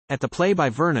At the play by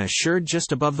Virna Sheard,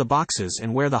 just above the boxes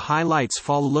and where the high lights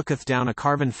fall, looketh down a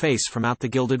carven face from out the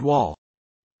gilded wall.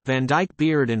 Van Dyke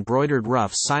beard and broidered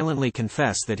ruff silently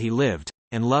confess that he lived,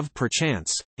 and loved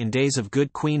perchance, in days of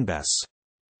Good Queen Bess.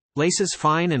 Laces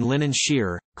fine and linen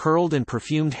sheer, curled and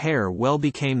perfumed hair well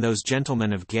became those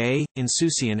gentlemen of gay,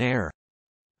 insouciant air.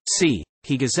 See,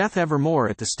 he gazeth evermore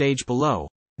at the stage below,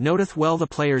 noteth well the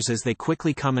players as they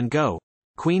quickly come and go,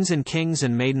 queens and kings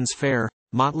and maidens fair,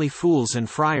 motley fools and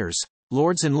friars,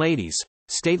 lords and ladies,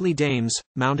 stately dames,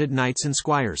 mounted knights and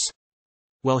squires.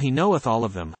 Well he knoweth all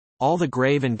of them, all the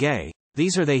grave and gay,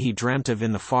 these are they he dreamt of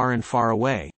in the far and far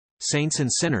away, saints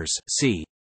and sinners, see.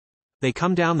 They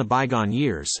come down the bygone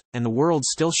years, and the world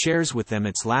still shares with them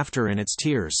its laughter and its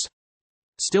tears.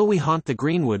 Still we haunt the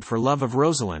greenwood for love of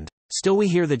Rosalind, still we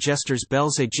hear the jester's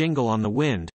bells a jingle on the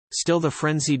wind, still the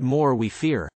frenzied moor we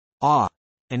fear, awe,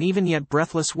 and even yet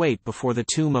breathless wait before the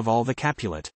tomb of all the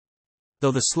Capulet.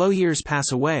 Though the slow years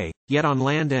pass away, yet on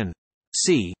land and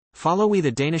sea, follow we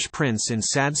the Danish prince in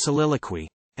sad soliloquy,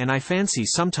 and I fancy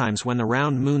sometimes when the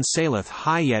round moon saileth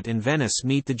high yet in Venice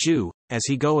meet the Jew, as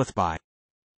he goeth by.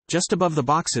 Just above the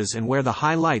boxes and where the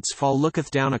high lights fall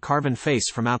looketh down a carven face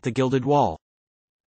from out the gilded wall.